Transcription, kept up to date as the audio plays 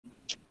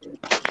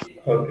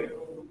Okay.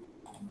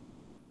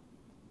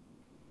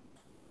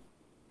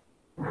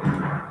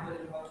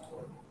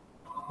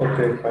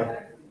 Okay, fine.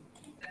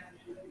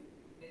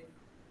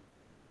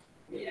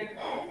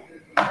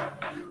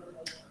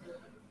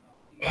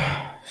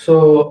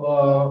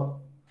 So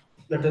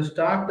let us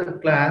start the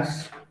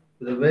class,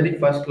 the very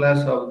first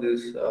class of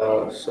this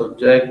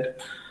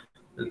subject,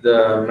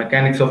 the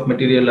mechanics of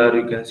material, or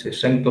you can say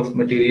strength of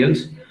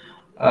materials.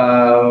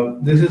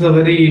 This is a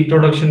very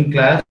introduction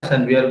class,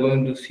 and we are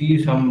going to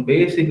see some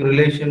basic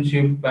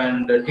relationship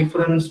and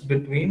difference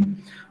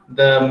between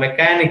the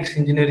mechanics,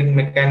 engineering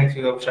mechanics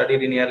you have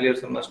studied in earlier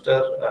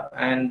semester,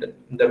 and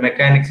the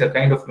mechanics, a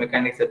kind of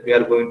mechanics that we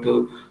are going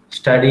to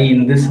study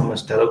in this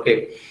semester.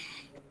 Okay.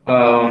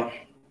 Uh,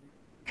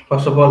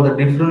 First of all, the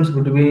difference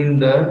between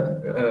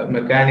the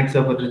mechanics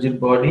of a rigid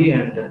body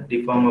and a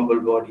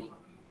deformable body,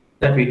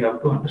 that we have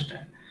to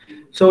understand.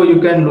 So you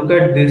can look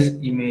at this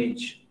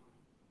image.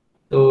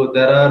 So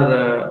there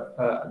are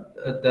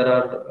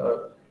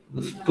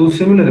two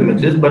similar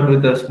images, but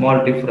with a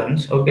small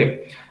difference.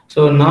 Okay.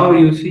 So now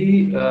you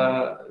see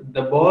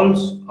the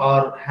balls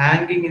are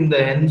hanging in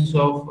the ends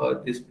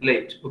of this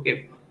plate.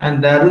 Okay,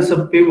 and there is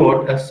a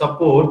pivot, a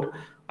support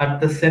at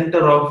the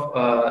center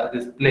of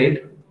this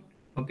plate.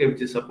 Okay,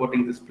 which is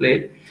supporting this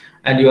plate,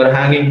 and you are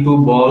hanging two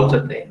balls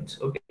at the ends.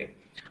 Okay,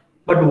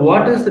 but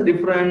what is the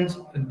difference?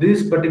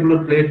 This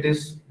particular plate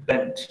is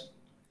bent,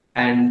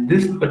 and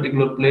this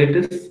particular plate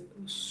is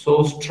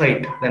so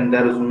straight. Then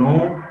there is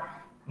no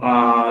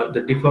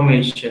the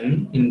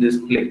deformation in this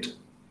plate.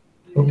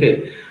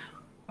 Okay,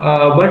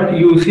 but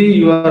you see,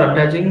 you are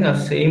attaching a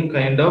same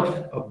kind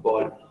of a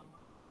ball.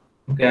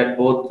 Okay, at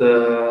both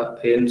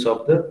ends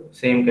of the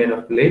same kind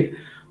of plate,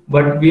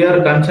 but we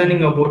are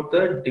concerning about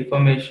the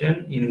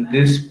deformation in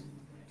this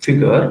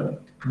figure,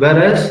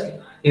 whereas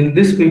in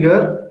this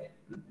figure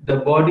the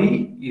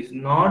body is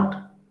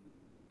not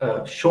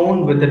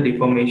shown with the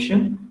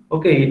deformation.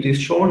 Okay, it is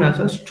shown as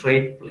a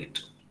straight plate.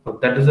 So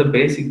that is a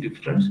basic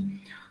difference.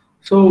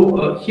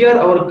 So here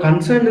our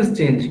concern is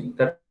changing.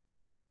 That's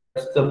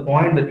the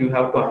point that you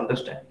have to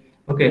understand.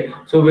 Okay,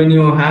 so when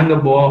you hang a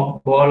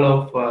ball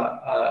of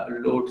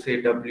load,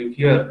 say W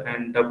here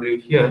and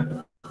W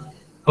here,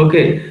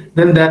 okay,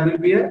 then there will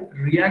be a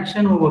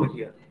reaction over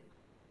here.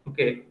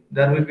 Okay,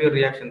 there will be a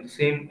reaction. The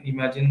same,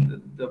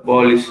 imagine the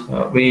ball is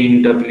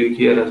weighing W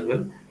here as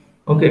well.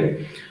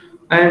 Okay,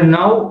 and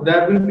now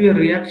there will be a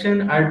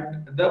reaction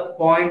at the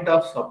point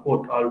of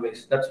support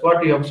always. That's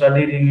what you have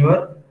studied in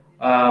your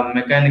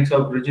mechanics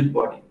of rigid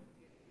body.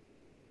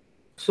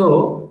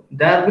 So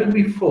there will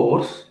be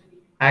force,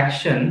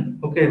 action,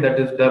 okay, that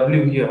is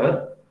W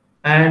here,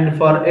 and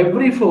for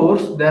every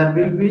force there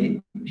will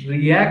be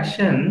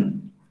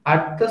reaction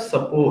at the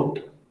support.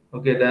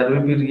 Okay, there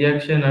will be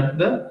reaction at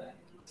the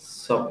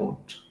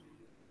support.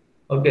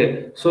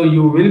 Okay, so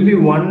you will be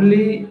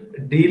only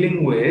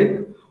dealing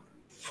with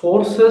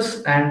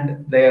forces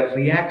and their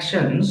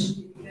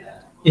reactions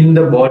in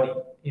the body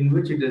in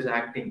which it is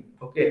acting.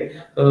 Okay,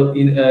 so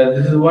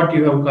this is what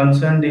you have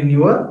concerned in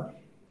your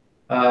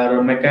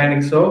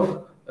mechanics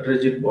of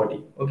rigid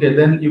body. Okay,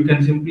 then you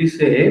can simply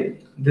say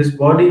this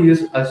body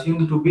is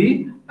assumed to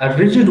be a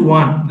rigid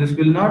one. This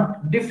will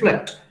not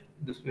deflect.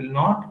 This will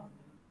not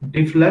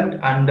deflect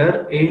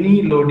under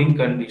any loading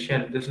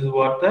condition. This is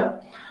what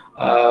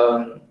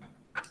the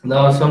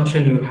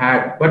assumption you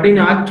had. But in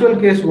actual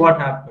case, what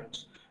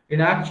happens?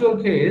 In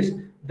actual case,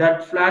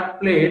 that flat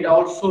plate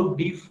also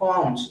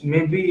deforms,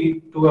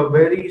 maybe to a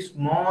very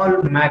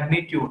small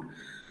magnitude.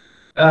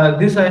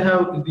 This I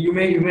have. You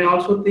may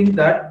also think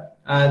that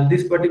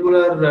this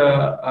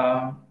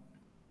particular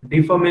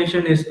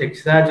deformation is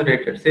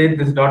exaggerated. Say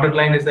this dotted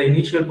line is the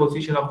initial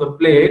position of the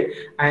plate,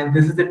 and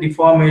this is the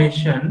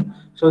deformation.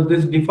 So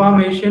this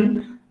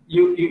deformation,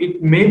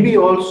 it may be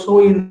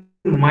also in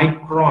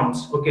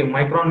microns. Okay,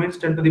 micron means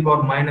 10 to the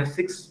power minus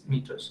 6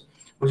 meters,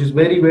 which is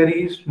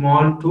very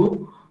small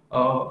to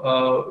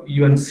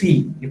even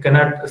see. You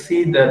cannot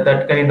see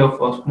that kind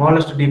of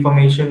smallest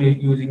deformation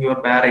using your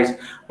bare eyes.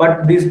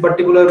 But this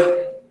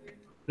particular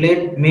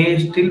plate may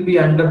still be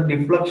under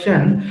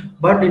deflection,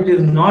 but it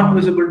is not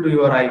visible to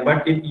your eye.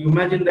 But you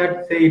imagine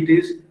that, say it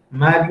is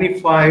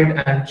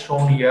magnified and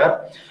shown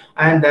here,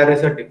 and there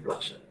is a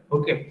deflection.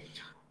 Okay,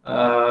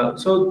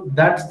 so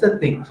that's the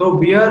thing. So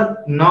we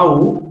are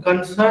now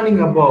concerning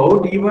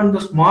about even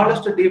the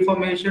smallest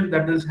deformation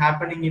that is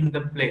happening in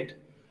the plate.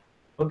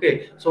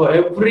 Okay, so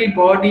every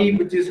body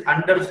which is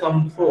under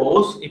some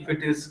force, if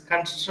it is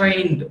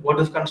constrained, what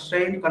is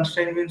constrained?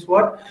 Constrained means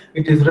what?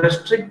 It is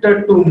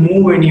restricted to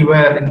move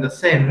anywhere in the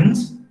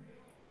sense,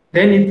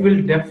 then it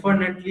will be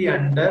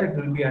under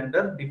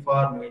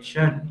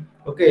deformation.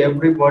 Okay,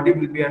 every body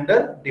will be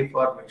under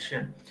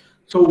deformation.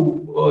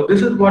 So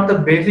this is what the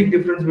basic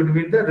difference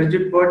between the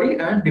rigid body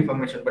and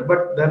deformation.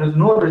 But there is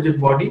no rigid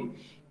body.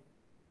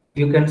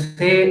 You can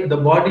say the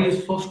body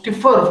is so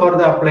stiffer for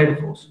the applied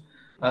force.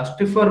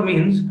 Stiffer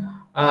means,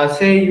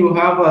 say you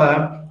have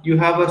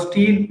a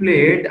steel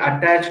plate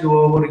attached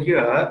over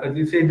here.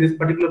 You say this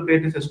particular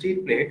plate is a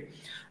steel plate,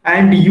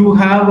 and you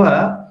have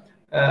a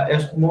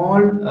a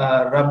small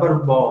rubber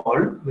ball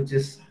which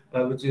is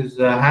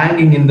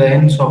hanging in the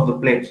ends of the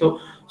plate. So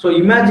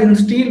imagine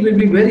steel will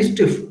be very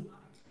stiff.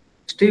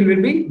 Steel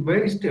will be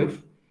very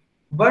stiff,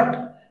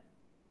 but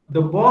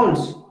the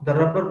balls, the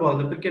rubber ball,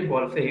 the cricket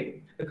ball,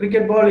 say the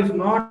cricket ball is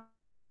not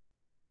very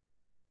stiff. Okay, so that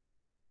is what we call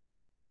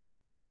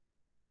deformation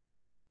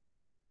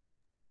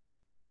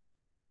of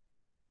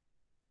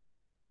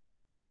the ball.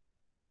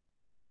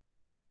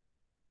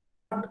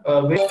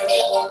 Okay, so it is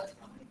not very.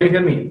 Can you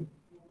hear me?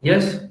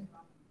 Yes,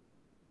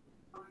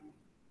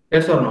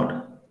 yes or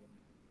not?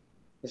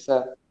 Yes,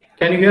 sir.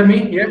 Can you hear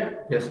me? Yeah.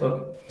 Yes.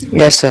 Okay.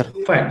 Yes, sir.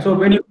 Fine. So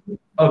when you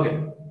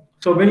okay,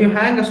 so when you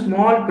hang a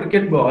small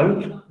cricket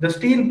ball, the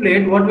steel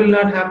plate, what will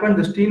not happen?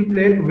 The steel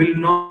plate will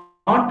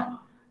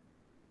not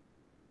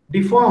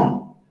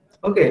deform.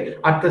 Okay.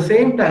 At the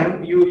same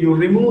time, you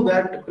remove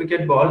that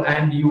cricket ball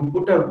and you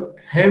put a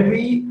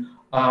heavy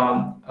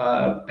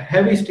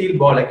steel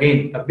ball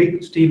again, a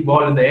big steel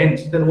ball in the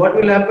ends. Then what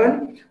will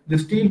happen? The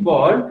steel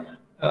ball,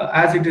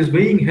 as it is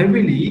weighing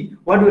heavily,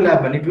 what will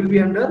happen? It will be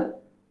under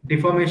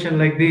deformation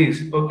like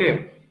this.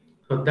 Okay,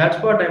 so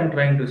that's what I'm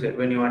trying to say.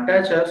 When you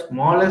attach a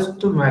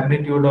smallest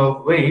magnitude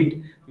of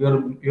weight,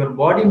 your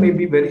body may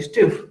be very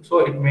stiff, so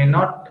it may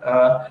not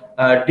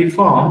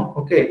deform.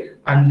 Okay,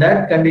 and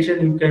that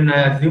condition you can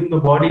assume the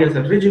body as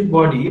a rigid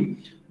body.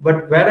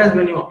 But whereas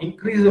when you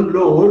increase the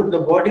load,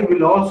 the body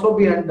will also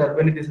be under,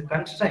 when it is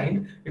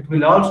constrained, it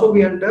will also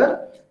be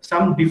under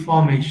some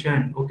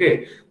deformation.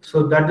 Okay,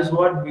 so that is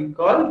what we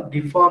call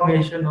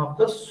deformation of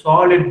the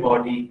solid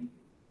body.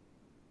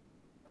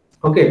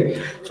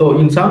 Okay, so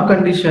in some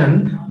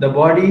condition, the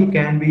body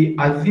can be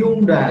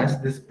assumed as,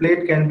 this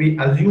plate can be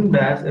assumed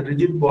as a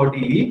rigid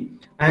body,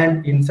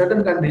 and in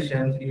certain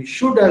conditions, you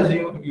should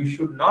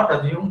not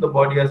assume the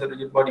body as a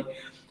rigid body.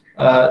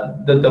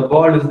 The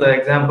ball is the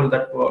example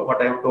that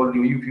what I have told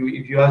you.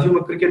 If you assume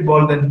a cricket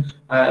ball, then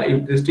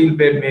if the steel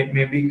plate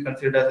may be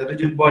considered as a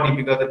rigid body,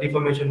 because the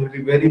deformation will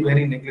be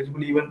very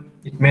negligible, even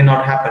it may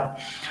not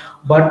happen.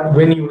 But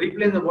when you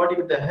replace the body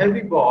with a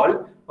heavy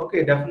ball,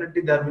 okay,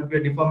 definitely there will be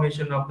a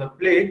deformation of the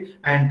plate,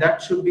 and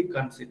that should be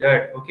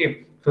considered.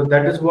 Okay, so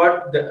that is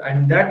what the,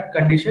 in that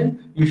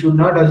condition you should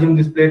not assume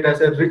this plate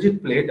as a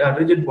rigid plate, a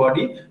rigid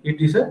body.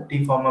 It is a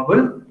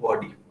deformable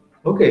body.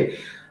 Okay,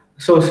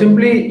 so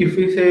simply if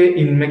we say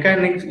in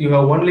mechanics you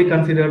have only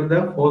considered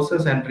the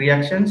forces and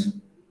reactions,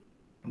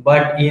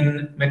 but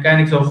in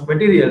mechanics of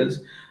materials,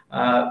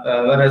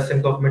 whereas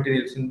strength of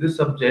materials, in this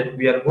subject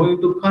we are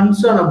going to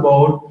concern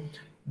about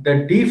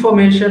the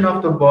deformation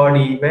of the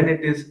body when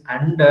it is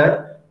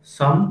under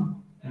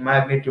some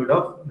magnitude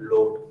of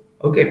load.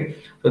 Okay,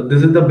 so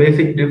this is the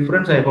basic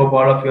difference. I hope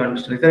all of you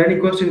understand. Is there any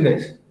question,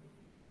 guys?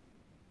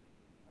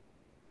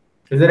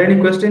 Is there any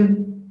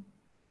question?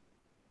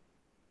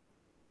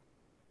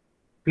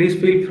 Please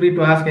feel free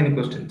to ask any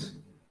questions.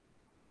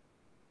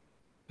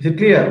 Is it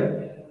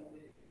clear?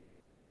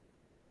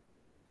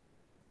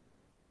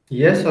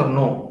 Yes or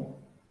no?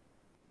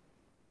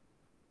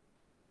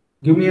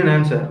 Give me an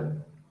answer.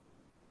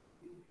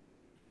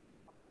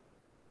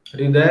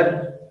 Are you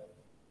there?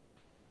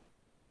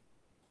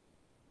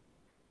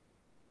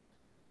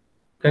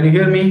 Can you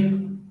hear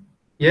me?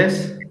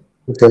 Yes?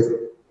 Okay.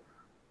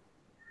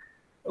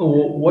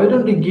 Why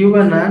don't you give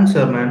an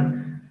answer,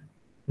 man?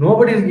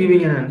 Nobody is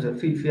giving an answer.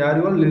 See, are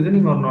you all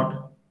listening or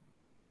not?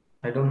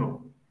 I don't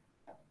know.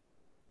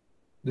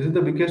 This is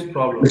the biggest Yes,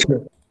 problem.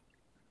 sir.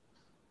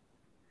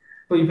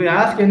 So if I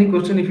ask any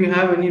question, if you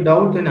have any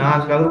doubt, then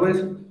ask.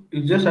 Otherwise,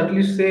 you just at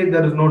least say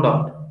there is no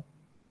doubt.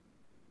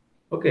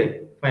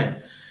 Okay,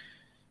 fine.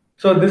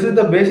 So this is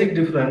the basic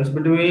difference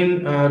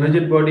between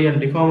rigid body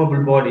and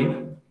deformable body.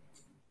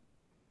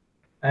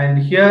 And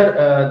here,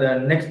 the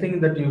next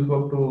thing that you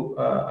have to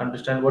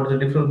understand, what is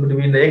the difference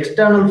between the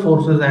external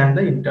forces and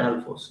the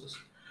internal forces.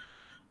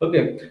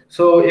 Okay,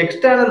 so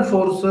external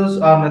forces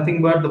are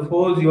nothing but the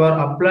force you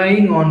are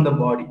applying on the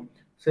body.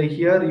 So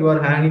here you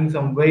are hanging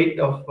some weight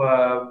of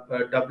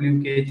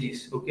W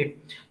kgs, okay,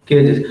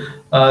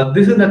 kgs.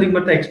 This is nothing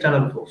but the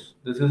external force.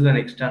 This is an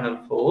external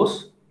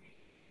force,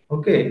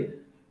 okay,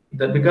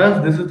 that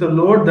because this is the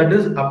load that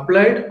is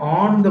applied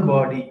on the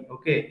body.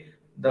 Okay,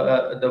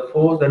 the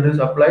force that is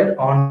applied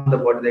on the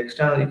body, the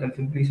external, you can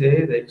simply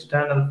say the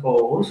external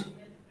force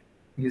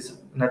is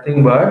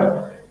nothing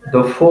but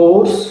the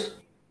force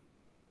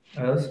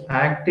is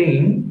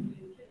acting,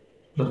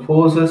 the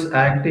force is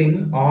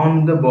acting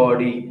on the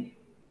body.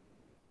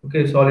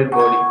 Okay, solid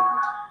body.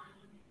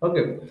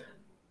 Okay,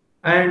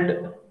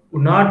 and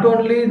not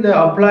only the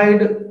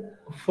applied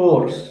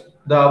force,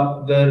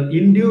 the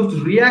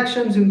induced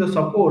reactions in the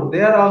support,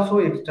 they are also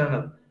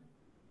external.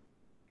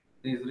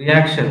 These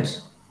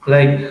reactions,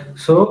 like,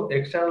 so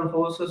external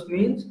forces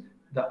means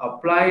the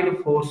applied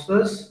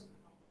forces,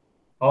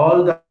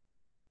 all the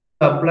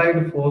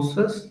applied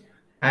forces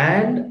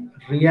and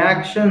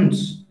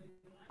reactions,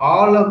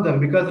 all of them,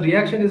 because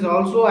reaction is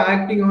also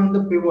acting on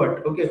the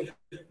pivot. Okay,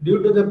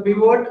 due to the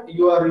pivot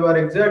you are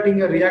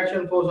exerting a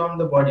reaction force on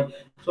the body.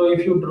 So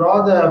if you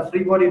draw the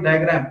free body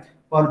diagram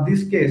for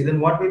this case, then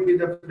what will be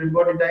the free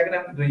body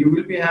diagram? So you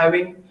will be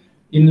having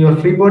in your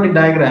free body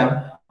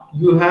diagram,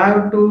 you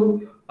have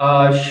to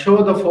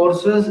show the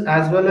forces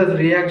as well as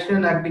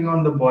reaction acting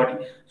on the body.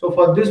 So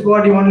for this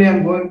body only,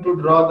 I'm going to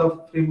draw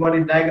the free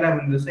body diagram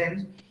in the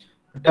sense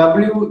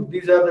W,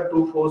 these are the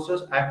two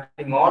forces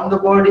acting on the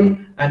body,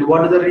 and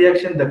what is the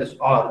reaction? That is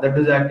R, that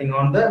is acting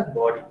on the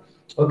body.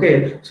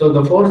 Okay, so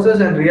the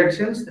forces and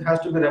reactions has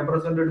to be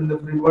represented in the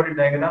free body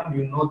diagram,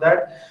 you know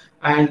that,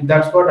 and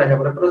that's what I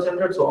have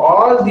represented. So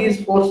all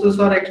these forces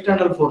are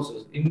external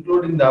forces,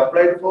 including the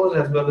applied force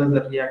as well as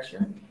the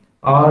reaction.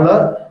 All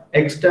are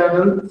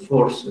external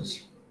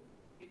forces.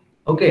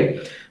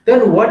 Okay,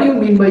 then what do you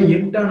mean by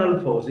internal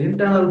force?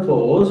 Internal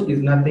force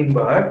is nothing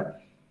but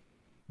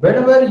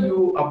whenever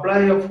you apply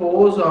a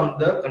force on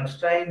the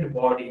constrained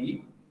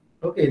body,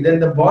 okay, then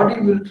the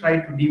body will try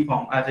to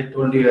deform, as I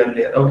told you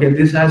earlier. Okay,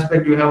 this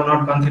aspect you have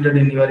not considered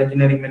in your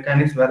engineering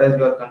mechanics, whereas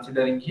you are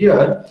considering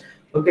here.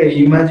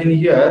 Okay, imagine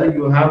here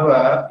you have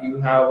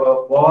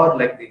a bar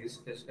like this.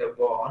 Is a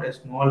bar, a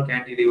small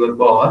cantilever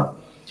bar,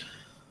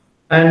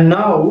 and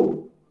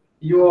now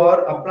you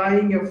are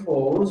applying a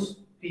force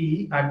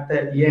P at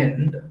the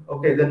end.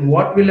 Okay, then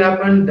what will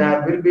happen?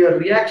 There will be a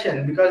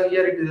reaction because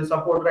here it is a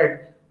support, right?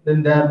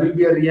 Then there will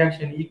be a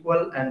reaction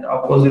equal and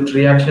opposite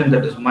reaction,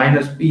 that is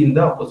minus P in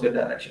the opposite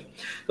direction.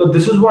 So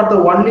this is what the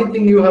only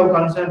thing you have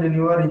concerned in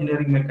your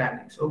engineering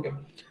mechanics. Okay.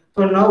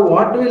 So now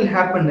what will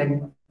happen,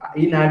 like,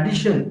 in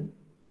addition,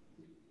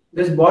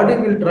 this body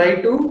will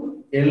try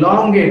to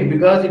elongate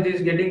because it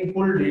is getting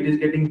pulled,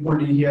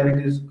 here,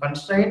 it is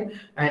constrained,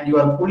 and you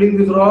are pulling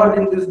this rod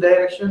in this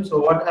direction. So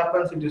what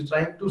happens, it is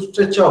trying to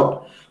stretch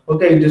out.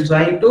 Okay, it is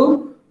trying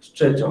to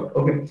stretch out.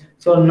 Okay,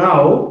 so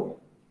now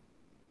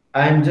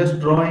I am just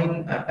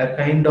drawing a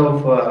kind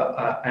of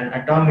an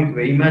atomic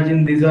way.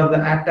 Imagine these are the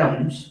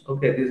atoms.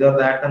 Okay, these are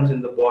the atoms in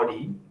the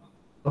body.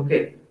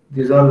 Okay,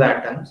 these are the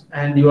atoms,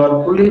 and you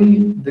are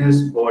pulling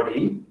this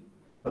body.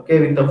 Okay,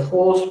 with the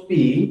force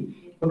P.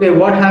 Okay,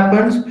 what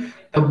happens?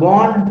 The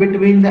bond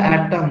between the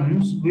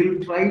atoms will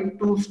try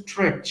to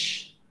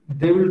stretch.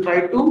 They will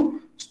try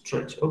to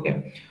stretch.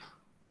 Okay,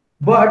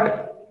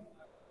 but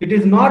it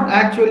is not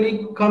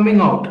actually coming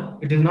out,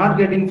 it is not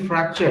getting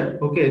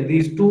fractured. Okay,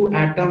 these two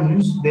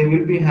atoms, they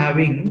will be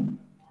having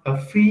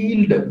a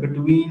field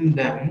between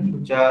them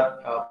which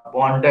are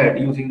bonded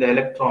using the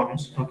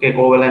electrons. Okay,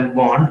 covalent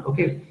bond.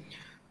 Okay,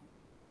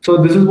 so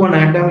this is one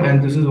atom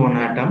and this is one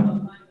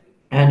atom,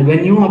 and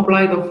when you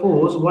apply the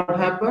force, what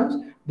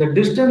happens? The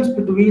distance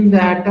between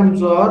the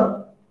atoms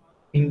are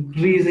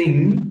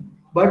increasing,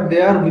 but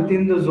they are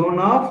within the zone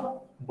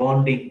of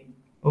bonding.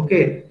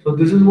 Okay, so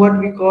this is what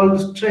we call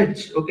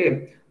stretch.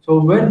 Okay, so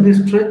when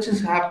this stretch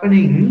is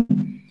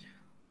happening,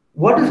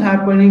 what is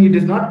happening? It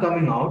is not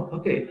coming out.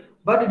 Okay,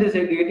 but it is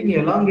getting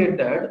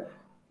elongated.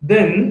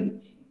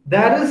 Then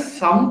there is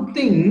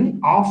something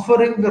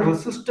offering the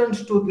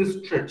resistance to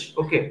this stretch.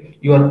 Okay,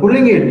 you are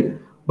pulling it,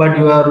 but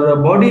your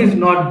body is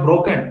not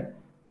broken.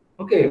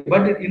 Okay,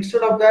 but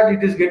instead of that,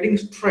 it is getting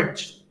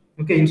stretched.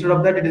 Okay, instead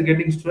of that, it is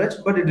getting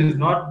stretched, but it is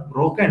not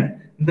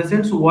broken. In the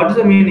sense, what is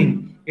the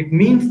meaning? It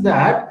means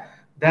that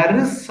there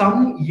is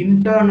some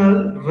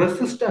internal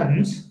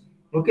resistance,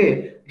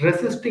 okay,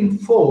 resisting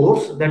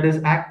force that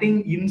is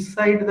acting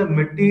inside the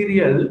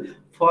material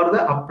for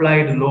the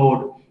applied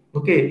load.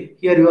 Okay,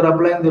 here you are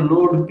applying the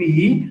load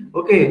P.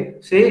 Okay,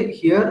 say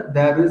here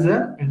there is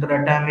an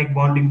interatomic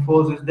bonding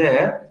force is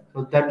there.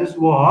 So that is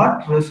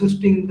what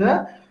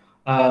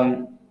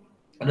um,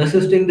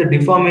 resisting the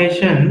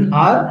deformation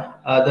or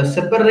the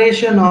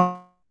separation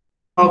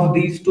of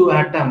these two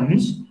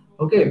atoms.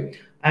 Okay,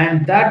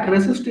 and that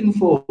resisting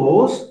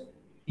force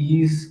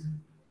is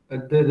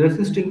the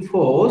resisting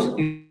force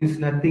is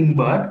nothing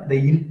but the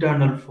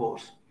internal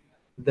force.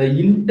 The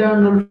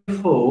internal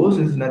force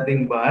is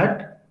nothing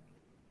but,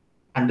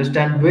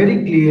 understand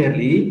very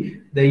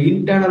clearly, the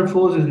internal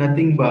force is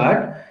nothing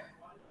but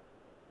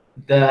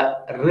the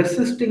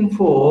resisting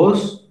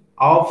force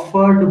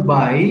offered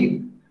by,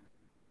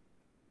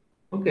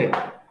 okay,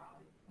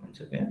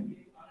 once again.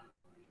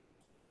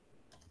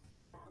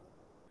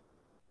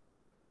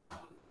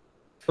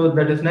 So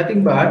that is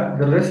nothing but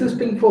the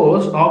resisting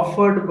force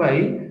offered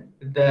by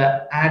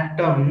the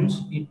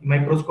atoms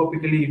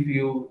microscopically, if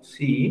you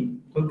see,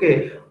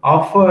 okay,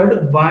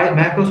 offered by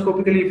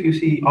macroscopically, if you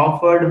see,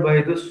 offered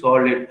by the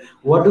solid.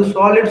 What is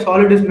solid?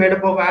 Solid is made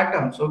up of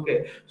atoms.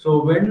 Okay,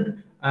 so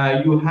when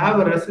you have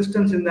a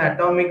resistance in the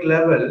atomic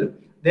level,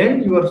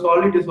 then your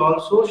solid is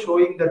also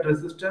showing that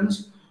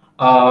resistance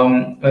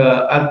um, uh,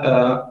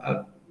 uh,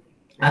 uh,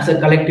 as a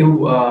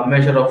collective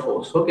measure of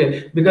force.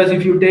 Okay, because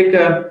if you take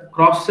a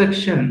cross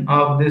section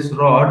of this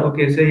rod,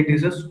 okay, say it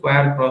is a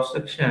square cross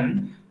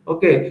section.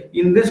 Okay,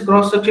 in this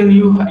cross section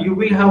you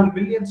will have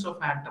millions of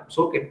atoms.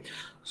 Okay,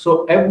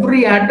 so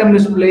every atom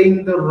is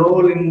playing the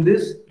role in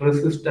this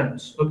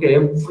resistance. Okay,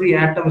 every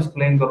atom is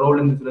playing the role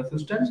in this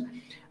resistance,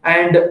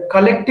 and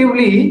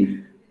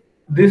collectively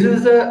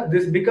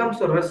this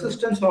becomes a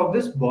resistance of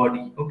this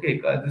body.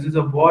 Okay, this is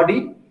a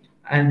body,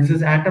 and this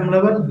is atom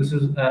level, this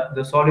is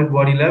the solid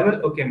body level.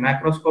 Okay,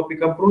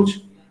 macroscopic approach.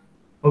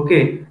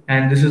 Okay,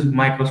 and this is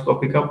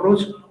microscopic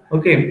approach.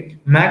 Okay,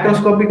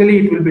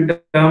 macroscopically it will be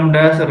termed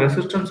as a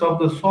resistance of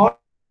the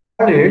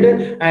solid,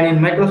 and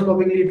in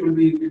microscopically it will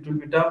be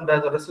termed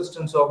as a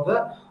resistance of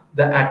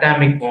the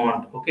atomic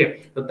bond.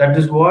 Okay, so that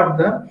is what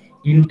the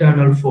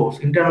internal force.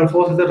 Internal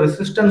force is the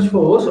resistance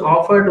force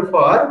offered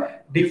for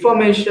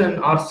deformation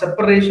or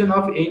separation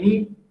of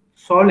any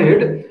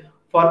solid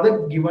for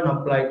the given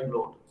applied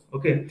load.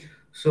 Okay,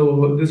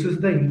 so this is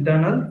the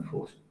internal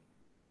force.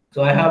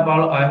 So I hope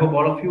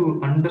all of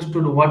you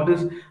understood what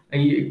is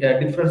a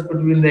difference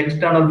between the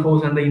external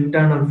force and the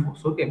internal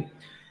force. Okay.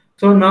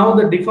 So now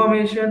the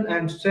deformation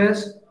and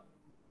stress.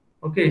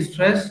 Okay,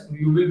 stress,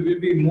 will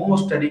be more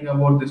studying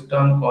about this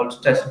term called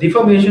stress.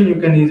 Deformation, you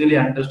can easily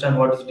understand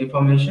what is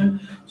deformation.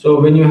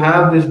 So when you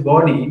have this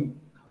body,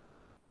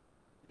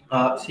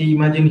 see,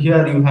 imagine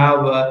here you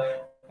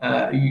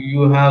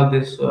have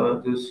this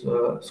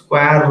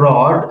square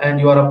rod, and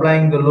you are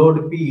applying the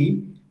load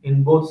P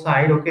in both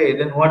side. Okay,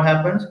 then what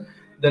happens?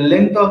 The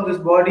length of this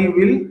body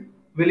will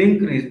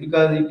increase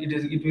because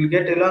it will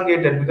get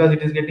elongated because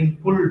it is getting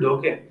pulled.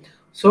 Okay,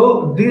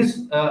 so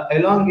this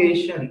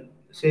elongation,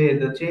 say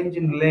the change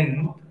in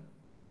length.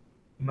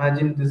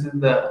 Imagine this is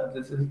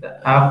the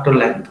after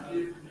length.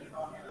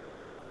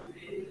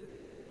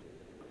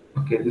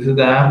 Okay, this is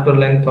the after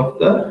length of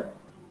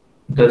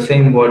the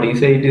same body.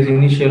 Say it is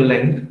initial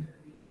length,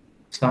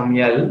 some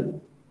L.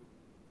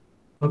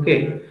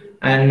 Okay,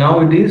 and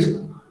now it is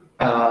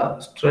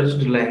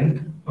stretched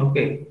length.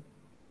 Okay,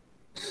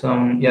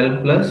 some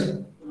L plus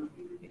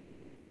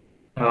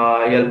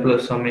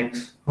some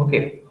X.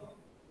 Okay,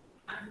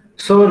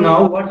 so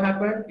now what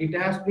happened? It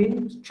has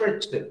been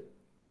stretched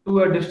to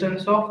a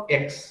distance of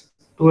X,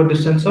 to a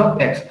distance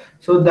of X.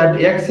 So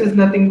that X is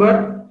nothing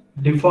but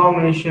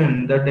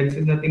deformation. That X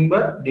is nothing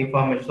but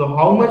deformation. So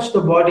how much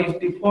the body is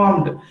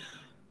deformed,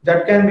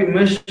 that can be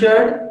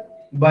measured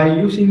by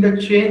using the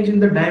change in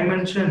the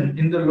dimension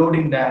in the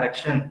loading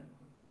direction.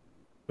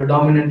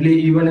 Predominantly,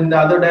 even in the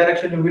other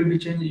direction you will be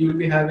changing, you will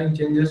be having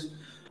changes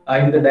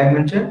in the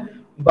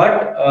dimension,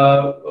 but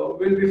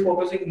we'll be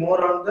focusing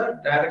more on the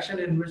direction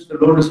in which the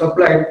load is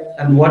applied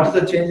and what is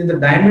the change in the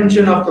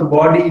dimension of the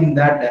body in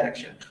that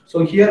direction.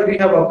 So here we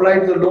have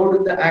applied the load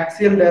in the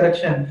axial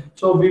direction,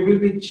 so we will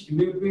be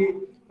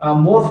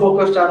more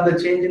focused on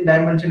the change in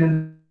dimension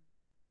in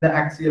the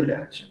axial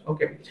direction.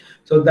 Okay,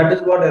 so that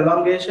is what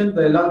elongation.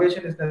 The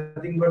elongation is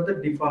nothing but the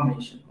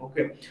deformation.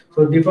 Okay,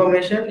 so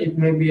deformation, it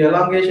may be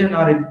elongation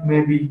or it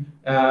may be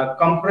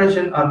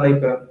compression or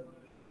like a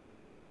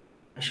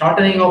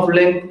shortening of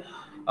length.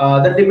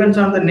 That depends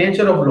on the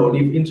nature of load.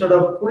 If instead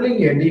of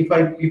pulling it, if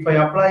I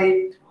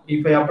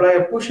apply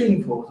a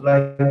pushing force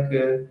like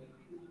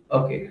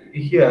okay,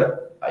 here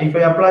if I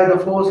apply the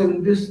force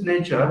in this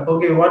nature,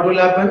 okay, what will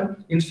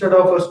happen? Instead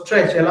of a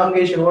stretch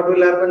elongation, what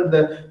will happen?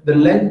 The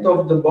length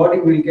of the body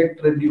will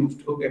get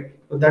reduced. Okay,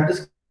 so that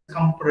is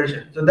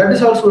compression. So that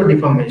is also a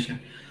deformation.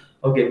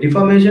 Okay,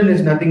 deformation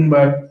is nothing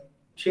but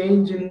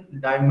change in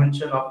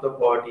dimension of the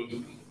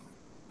body.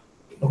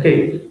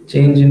 Okay,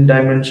 change in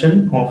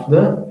dimension of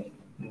the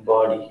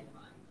body.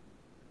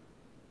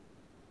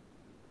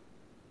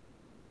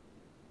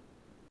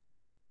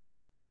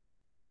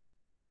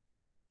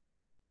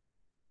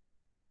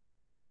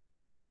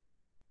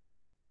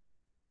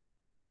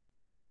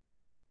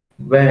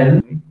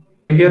 When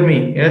you hear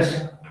me,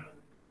 yes,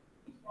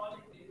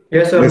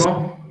 yes or Yes,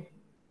 no?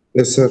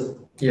 yes, sir.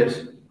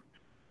 Yes.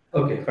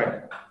 Okay,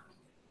 fine.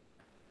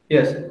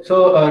 Yes.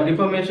 So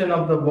deformation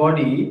of the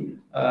body,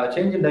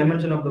 change in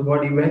dimension of the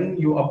body when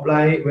you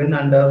apply, when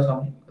under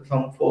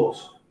some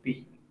force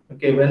P.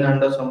 Okay, when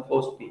under some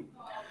force P.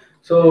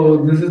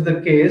 So this is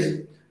the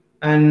case,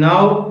 and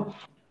now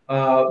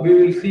we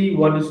will see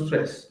what is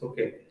stress.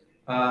 Okay,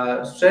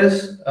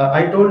 stress.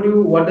 I told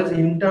you what is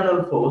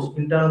internal force.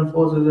 Internal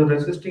force is a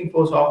resisting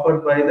force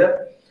offered by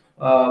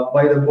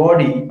the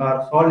body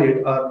or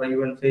solid, or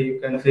even say you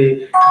can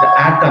say the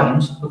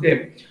atoms.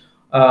 Okay.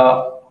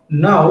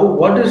 Now,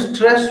 what is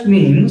stress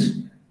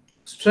means?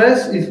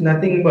 Stress is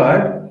nothing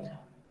but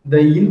the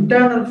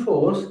internal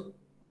force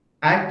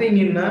acting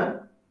in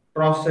a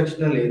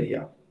cross-sectional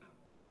area,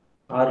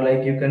 or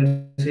like you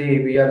can say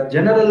we are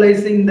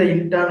generalizing the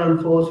internal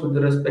force with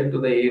respect to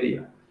the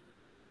area.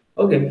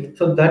 Okay,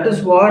 so that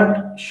is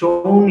what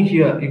shown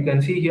here. You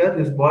can see here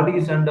this body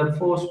is under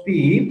force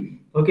P.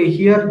 Okay,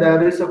 here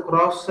there is a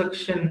cross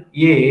section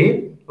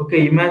A.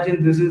 Okay,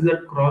 imagine this is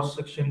that cross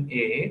section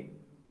A.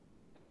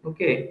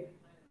 Okay,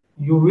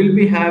 you will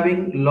be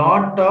having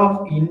lot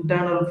of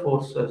internal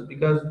forces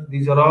because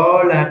these are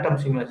all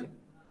atoms. Imagine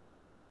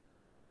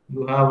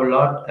you have a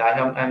lot.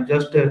 I'm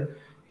just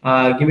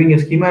giving a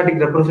schematic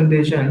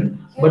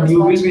representation, but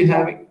you will be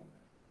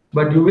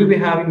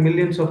having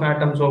millions of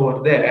atoms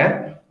over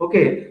there.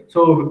 Okay,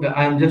 so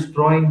I'm just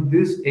drawing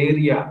this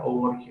area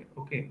over here.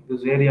 Okay,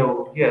 this area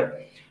over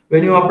here.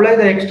 When you apply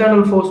the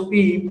external force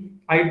P,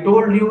 I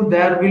told you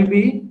there will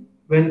be,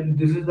 when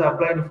this is the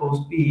applied force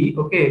P,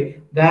 okay,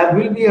 there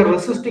will be a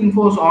resisting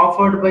force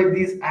offered by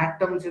these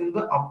atoms in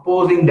the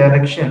opposing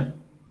direction,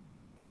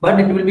 but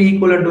it will be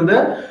equivalent to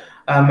the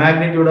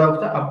magnitude of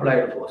the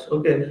applied force.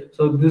 Okay,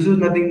 so this is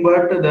nothing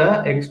but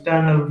the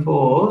external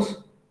force.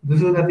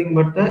 This is nothing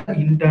but the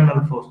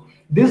internal force.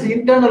 This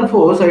internal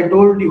force, I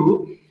told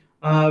you,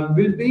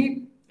 will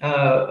be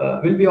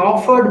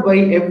offered by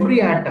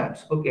every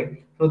atoms.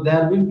 Okay, so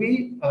there will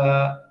be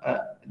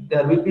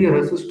a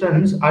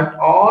resistance at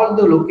all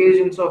the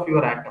locations of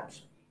your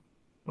atoms.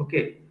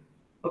 Okay,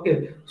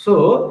 okay,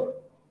 so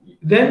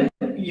then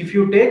if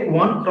you take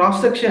one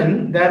cross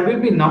section, there will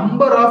be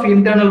number of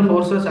internal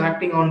forces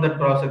acting on that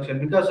cross section.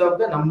 Because of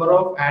the number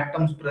of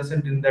atoms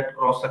present in that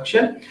cross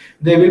section,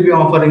 they will be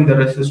offering the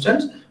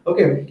resistance.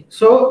 Okay,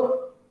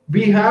 so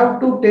we have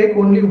to take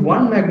only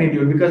one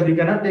magnitude, because we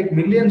cannot take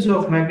millions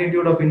of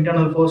magnitude of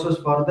internal forces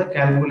for the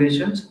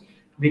calculations.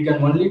 We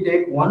can only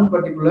take one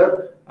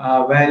particular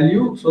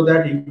value, so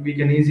that we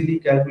can easily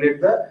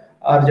calculate the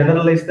or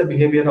generalize the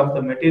behavior of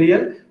the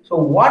material. So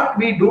what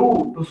we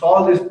do to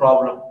solve this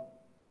problem?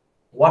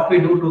 What we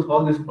do to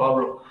solve this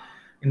problem,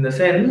 in the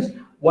sense,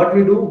 what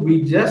we do,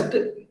 we just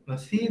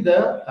see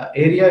the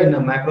area in a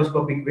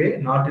macroscopic way,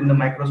 not in the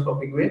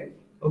microscopic way.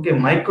 Okay,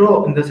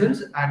 micro in the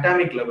sense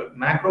atomic level,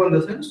 macro in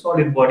the sense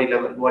solid body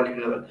level,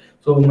 volume level.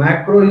 So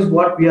macro is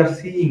what we are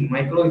seeing,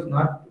 micro is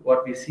not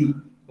what we see.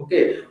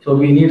 Okay, so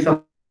we need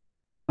some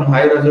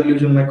high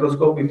resolution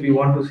microscope if we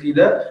want to see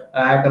the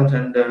atoms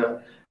and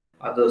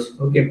others.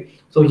 Okay,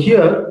 so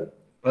here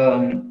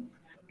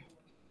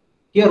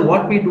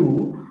what we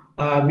do,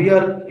 we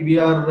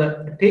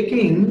are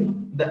taking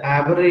the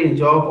average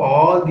of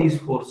all these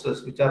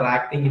forces which are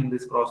acting in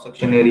this cross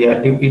section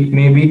area. It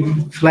may be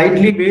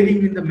slightly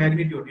varying in the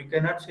magnitude. You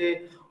cannot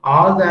say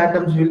all the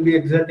atoms will be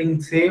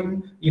exerting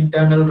same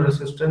internal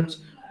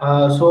resistance.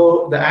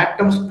 So the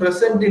atoms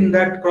present in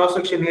that cross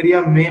section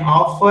area may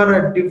offer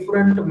a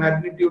different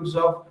magnitudes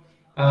of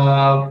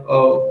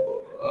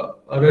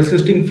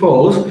resisting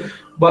force.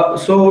 But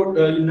so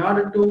in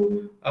order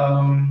to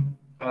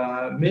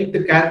make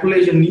the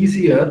calculation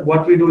easier,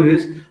 what we do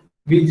is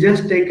we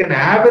just take an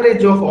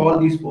average of all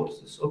these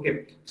forces.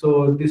 Okay,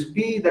 so this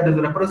P that is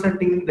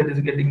representing, that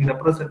is getting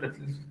represented,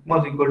 is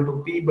equal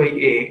to P by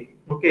A.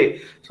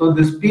 Okay, so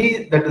this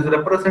P that is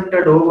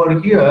represented over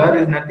here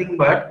is nothing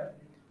but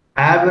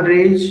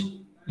average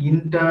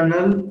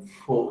internal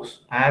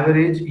force,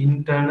 average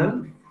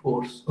internal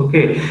force.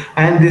 Okay,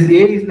 and this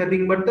A is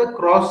nothing but the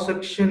cross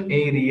section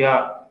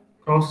area,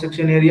 cross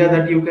section area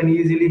that you can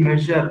easily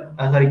measure,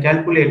 sorry,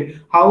 calculate.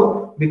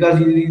 How?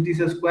 Because it is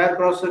a square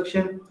cross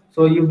section.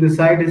 So if this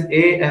side is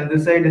A and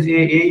this side is A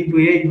into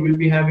A, you will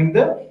be having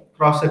the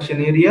cross section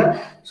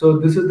area. So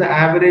this is the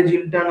average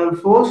internal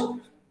force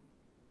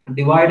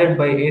divided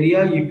by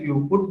area. If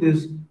you put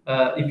this,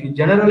 if you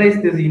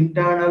generalize this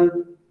internal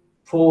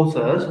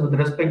forces with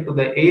respect to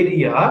the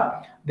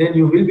area, then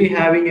you will be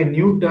having a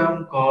new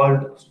term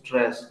called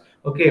stress.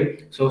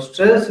 Okay, so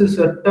stress is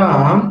a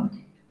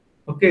term,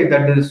 okay,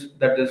 that is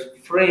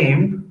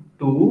framed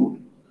to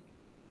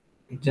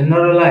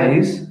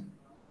generalize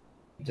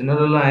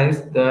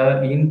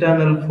the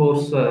internal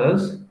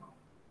forces,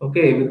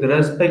 okay, with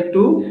respect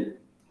to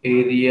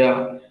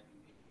area.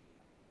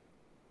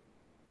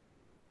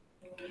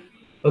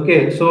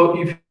 Okay, so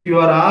if you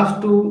are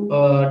asked to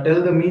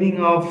tell the meaning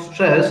of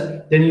stress,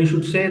 then you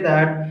should say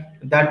that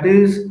that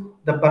is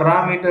the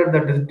parameter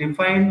that is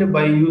defined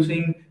by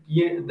using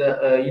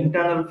the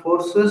internal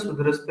forces with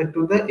respect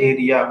to the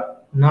area,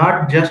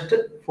 not just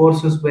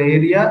forces by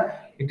area.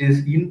 It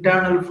is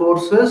internal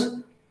forces,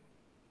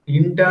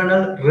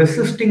 internal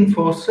resisting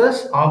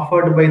forces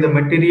offered by the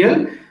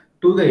material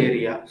to the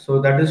area.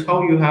 So that is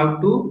how you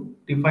have to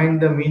define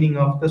the meaning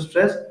of the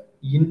stress: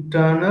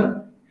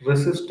 internal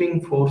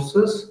resisting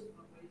forces,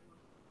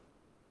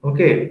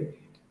 okay,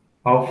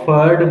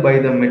 offered by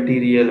the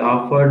material,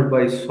 offered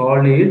by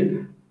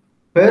solid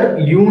per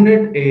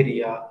unit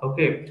area.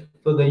 Okay,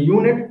 so the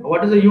unit,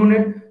 what is the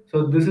unit?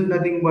 So this is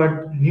nothing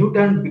but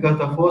Newton, because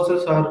the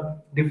forces are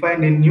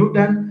defined in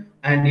Newton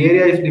and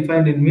area is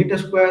defined in meter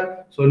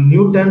square. So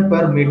Newton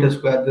per meter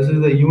square, this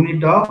is the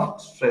unit of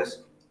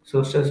stress.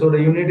 So so the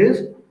unit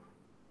is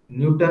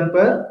Newton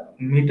per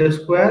meter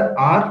square,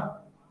 or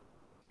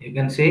you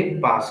can say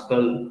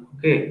Pascal.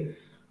 Okay,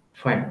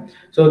 fine.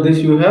 So this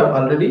you have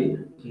already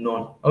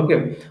known.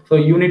 Okay, so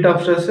unit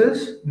of stress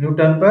is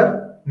Newton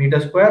per meter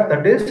square,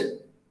 that is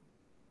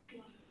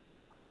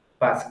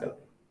Pascal.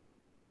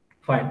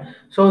 Fine.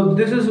 So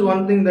this is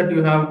one thing that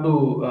you have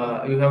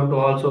to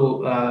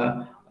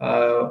also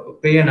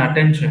pay an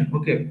attention.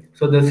 Okay.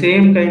 So the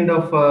same kind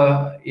of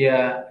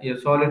yeah, a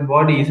solid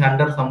body is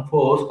under some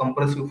force,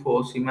 compressive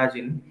force.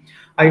 Imagine,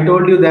 I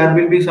told you there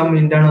will be some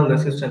internal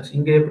resistance.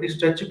 இங்க எப்படி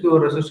ஸ்ட்ரெச்சுக்கு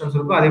ஒரு resistance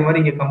இருக்கும், அதே மாதிரி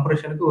இங்க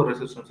கம்ப்ரெஷனுக்கு ஒரு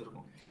resistance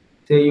இருக்கும்.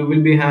 Say you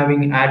will be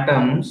having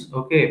atoms,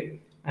 okay,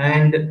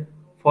 and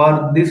for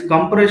this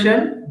compression,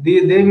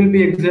 they will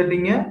be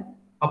exerting a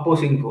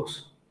opposing force.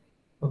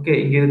 Okay,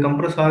 இங்க இது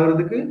compress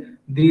ஆகிறதுக்கு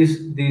these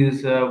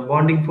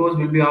bonding force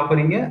will be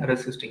offering a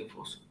resisting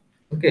force.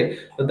 Okay,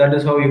 so that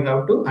is how you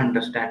have to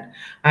understand.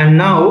 And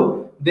now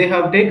they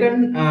have taken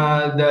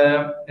the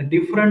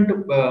different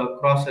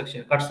cross section,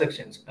 cut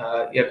sections,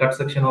 a cut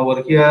section over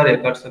here, a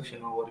cut section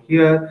over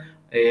here,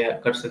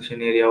 cut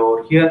section area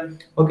over here.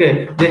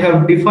 Okay, they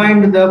have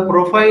defined the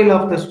profile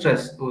of the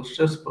stress, so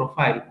stress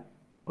profile.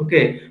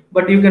 Okay,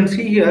 but you can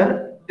see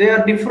here they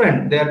are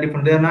different. They are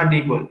different. They are not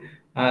equal.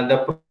 The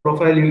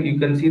profile, you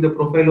can see the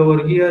profile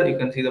over here. You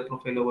can see the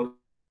profile over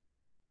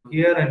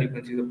here, and you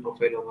can see the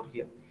profile over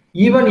here.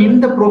 Even in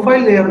the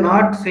profile, they are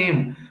not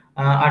same.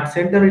 At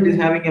center, it is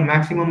having a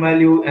maximum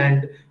value,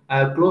 and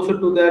closer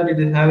to that, it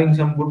is having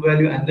some good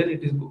value, and then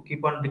it is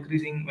keep on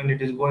decreasing when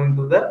it is going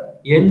to the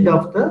end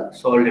of the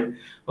solid.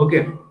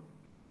 Okay,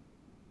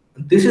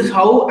 this is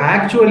how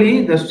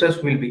actually the stress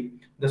will be.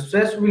 The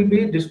stress will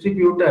be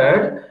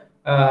distributed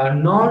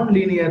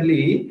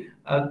non-linearly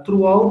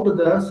throughout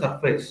the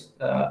surface,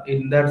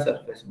 in that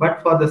surface.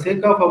 But for the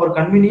sake of our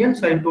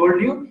convenience, I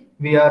told you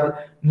we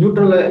are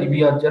neutral,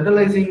 we are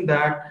generalizing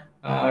that,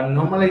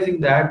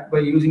 normalizing that by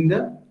using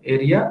the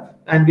area,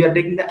 and we are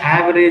taking the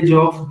average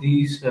of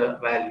these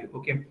value.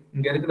 Okay,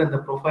 இங்க இருக்கிற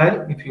the profile,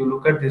 if you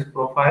look at this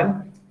profile,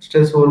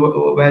 stress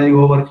value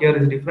over here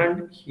is different,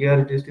 here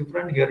it is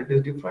different, here it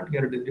is different,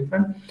 here it is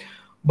different,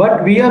 but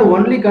we are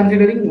only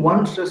considering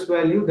one stress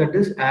value, that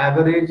is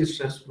average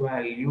stress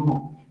value.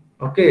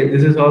 Okay,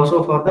 this is also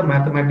for the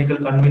mathematical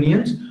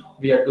convenience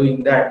we are doing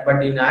that, but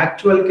in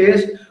actual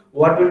case,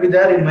 what will be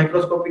there in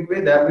microscopic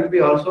way, there will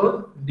be also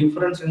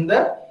difference in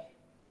the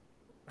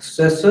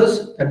stresses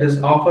that is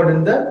offered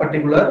in the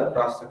particular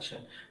cross section.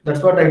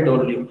 That's what I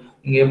told you.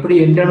 இங்க எப்படி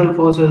internal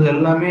forces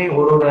எல்லாமே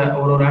ஒரு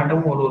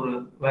atom ஒரு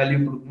value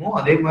கொடுக்குமோ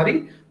அதே மாதிரி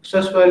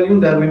stress value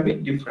there will be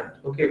different.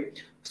 Okay,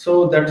 so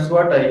that is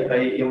what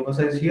I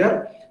emphasize here.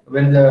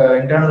 When the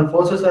internal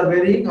forces are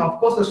varying, of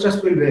course the stress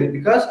will vary,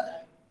 because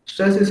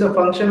stress is a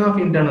function of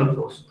internal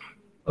force.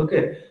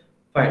 Okay,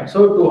 fine. So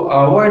to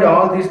avoid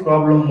all these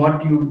problem,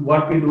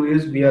 what we do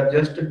is we are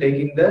just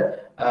taking the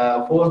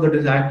force that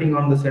is acting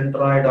on the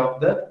centroid of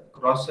the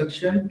cross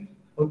section.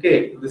 Okay,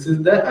 this is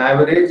the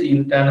average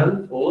internal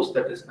force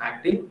that is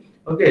acting.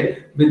 Okay,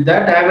 with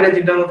that average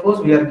internal force,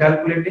 we are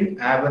calculating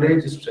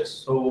average stress.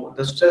 So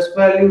the stress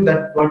value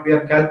that what we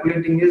are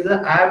calculating is the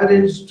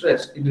average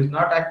stress. It is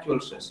not actual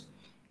stress.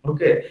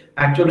 Okay,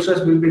 actual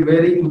stress will be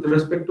varying with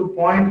respect to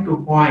point to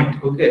point.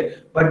 Okay,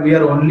 but we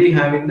are only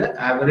having the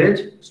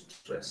average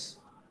stress.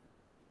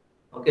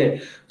 Okay,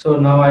 so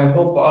now I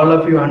hope all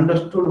of you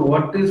understood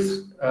what is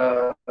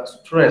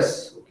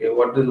stress. Okay,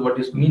 what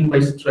is mean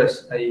by stress.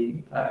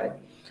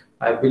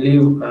 I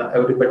believe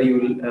everybody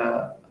will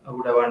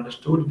would have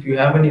understood. If you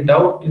have any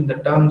doubt in the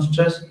term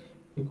stress,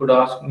 you could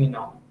ask me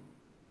now.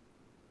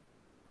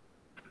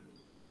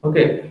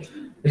 Okay,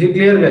 is it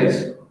clear, guys?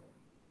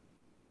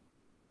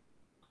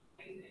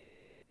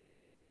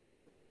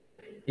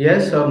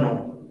 Yes or no?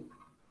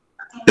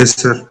 Yes,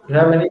 sir. You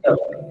have any doubt?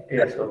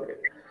 Yes. Okay.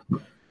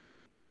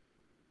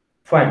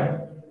 Fine.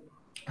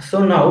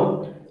 So now,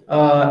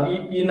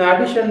 in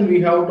addition,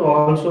 we have to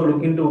also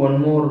look into one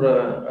more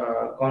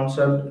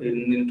concept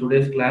in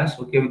today's class.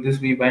 Okay, with this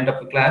we wind up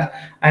the class,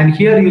 and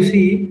here you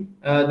see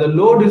the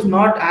load is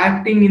not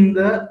acting in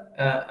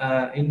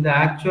the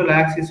actual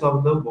axis of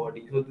the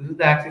body. So this is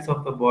the axis of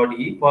the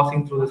body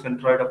passing through the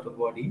centroid of the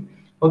body.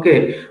 Okay,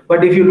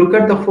 but if you look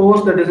at the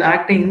force that is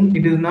acting,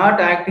 it is not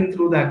acting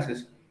through the axis.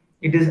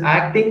 It is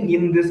acting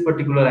in this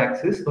particular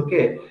axis.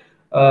 Okay,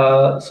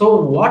 so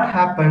what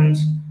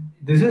happens?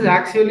 This is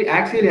axially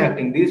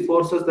acting. These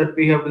forces that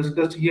we have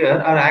discussed here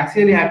are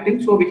axially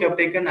acting, so we have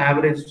taken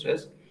average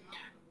stress.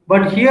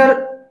 But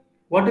here,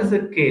 what is the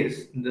case?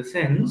 In the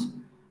sense,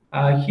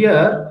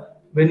 here,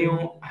 when you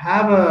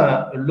have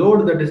a load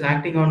that is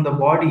acting on the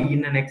body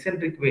in an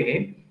eccentric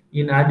way,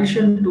 in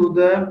addition to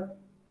the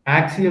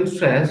axial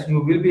stress,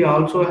 you will be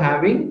also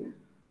having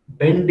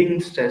bending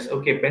stress.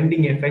 Okay,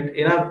 bending effect.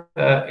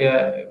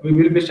 We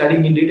will be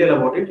studying in detail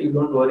about it. You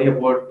don't worry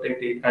about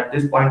it at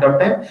this point of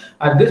time.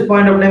 At this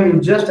point of time, you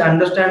just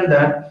understand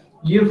that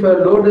if a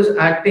load is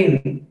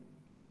acting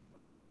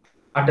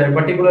at a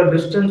particular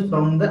distance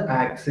from the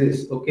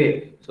axis.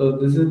 Okay, so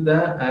this is the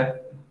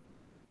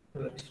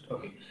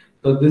okay,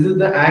 so this is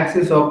the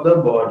axis of the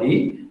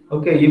body.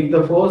 Okay, if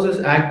the force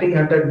is acting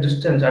at a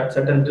distance, at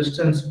certain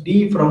distance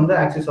d from the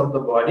axis of the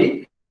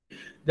body,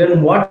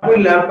 then what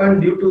will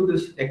happen due to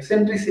this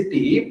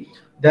eccentricity?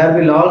 There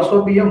will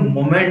also be a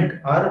moment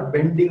or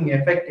bending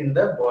effect in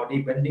the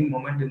body, bending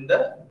moment in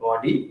the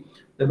body.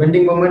 The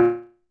bending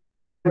moment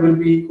will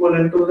be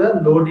equivalent to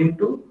the load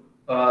into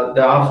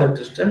the offset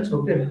distance.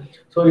 Okay,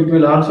 so it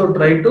will also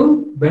try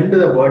to bend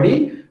the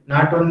body,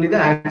 not only the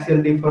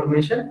axial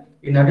deformation.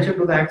 In addition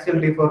to the axial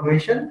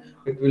deformation,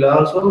 it will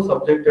also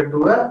subjected to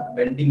a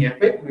bending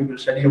effect. We will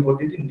study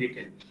about it in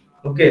detail.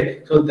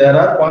 Okay, so there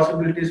are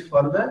possibilities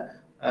for the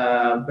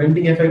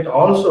bending effect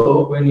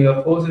also when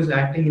your force is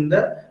acting in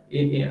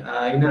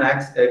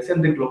an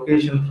eccentric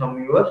location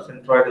from your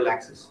centroidal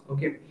axis.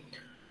 Okay,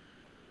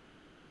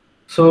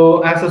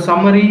 so as a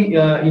summary,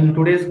 in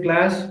today's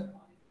class,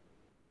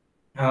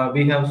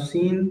 we have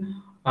seen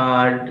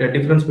the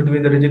difference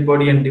between the rigid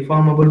body and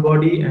deformable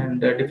body,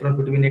 and the difference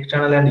between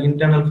external and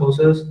internal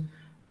forces,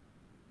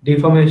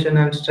 deformation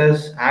and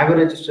stress,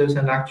 average stress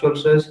and actual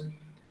stress,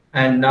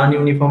 and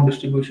non-uniform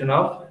distribution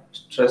of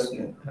stress,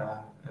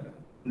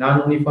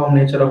 non-uniform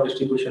nature of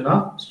distribution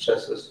of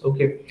stresses.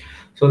 Okay,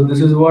 so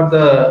this is what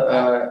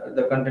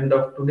the content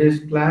of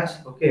today's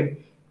class. Okay,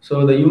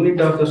 so the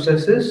unit of the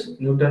stress is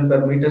Newton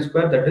per meter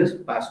square, that is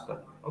Pascal.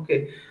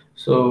 Okay,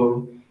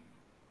 so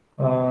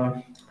uh,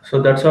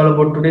 so that's all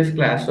about today's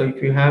class. So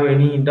if you have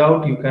any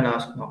doubt, you can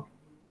ask now.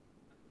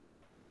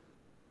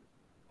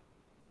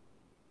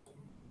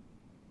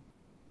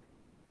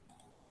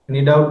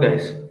 Any doubt,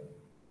 guys?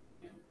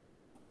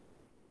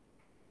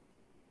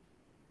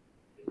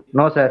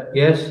 No, sir.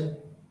 Yes.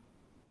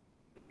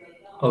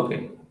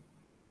 Okay.